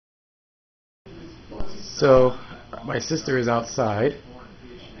So my sister is outside,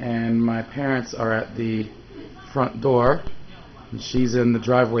 and my parents are at the front door, and she's in the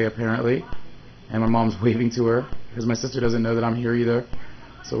driveway apparently, and my mom's waving to her because my sister doesn't know that I'm here either.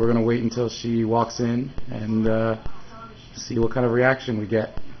 So we're gonna wait until she walks in and see what kind of reaction we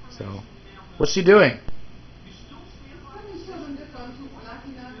get. So, what's she doing?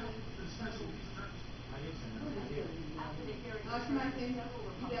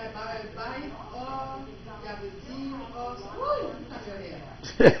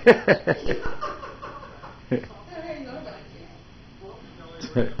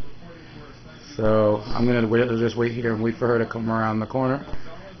 So I'm gonna just wait here and wait for her to come around the corner,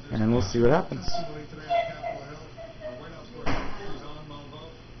 and we'll see what happens.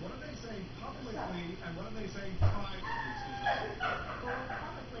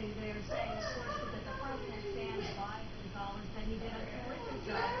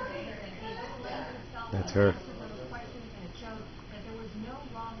 That's her.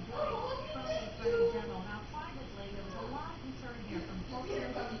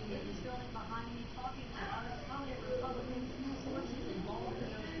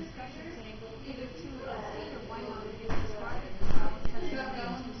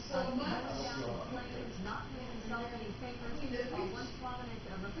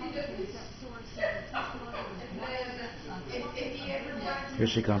 Here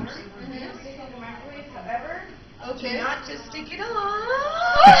she comes. Okay. Not just stick it on.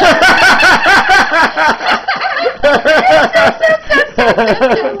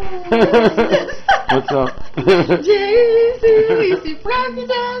 What's up? JC,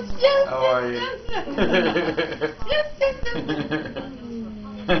 Providence. Yes. How are you?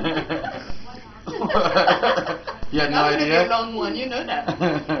 You had no idea? A long one, you know that.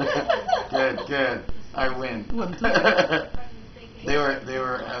 Good. I win. They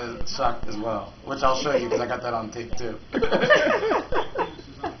were shocked as well, which I'll show you because I got that on tape too.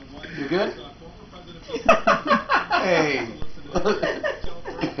 You good? Hey.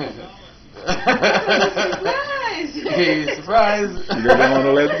 Surprise! Hey, surprise! You don't want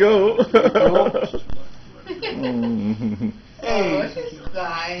to let go. Hey. Oh, she's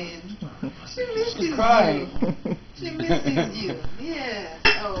crying. She misses She's crying. you. She misses you. Yeah.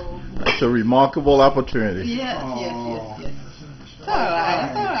 Oh. That's a remarkable opportunity. Yes. It's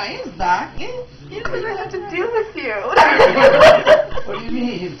alright. It's dark. It doesn't have to deal with you. What do you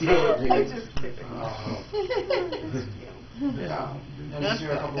mean you did? I'm just kidding. Yeah. I was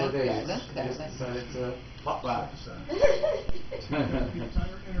here a couple of days. Just decided to pop by.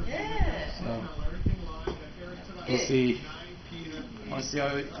 Yeah. So, we'll see. I want to see how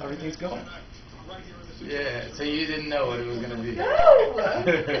everything's going. Yeah, so you didn't know what it was going to be. No!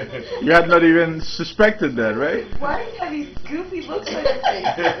 You had not even suspected that, right? Why do you have these goofy looks on your face?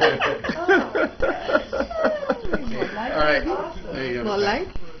 Alright, there you go. More light?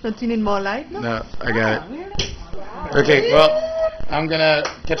 Don't you need more light? No, I got it. Okay, well, I'm going to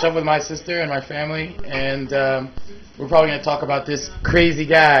catch up with my sister and my family, and we're probably going to talk about this crazy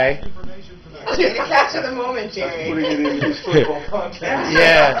guy. You're the catch of the moment, Jerry. Putting it in historical context.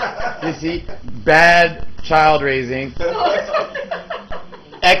 Yeah, you see, bad child raising,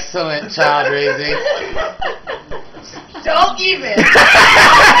 excellent child raising. Don't even.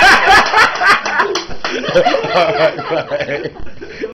 All right, bye.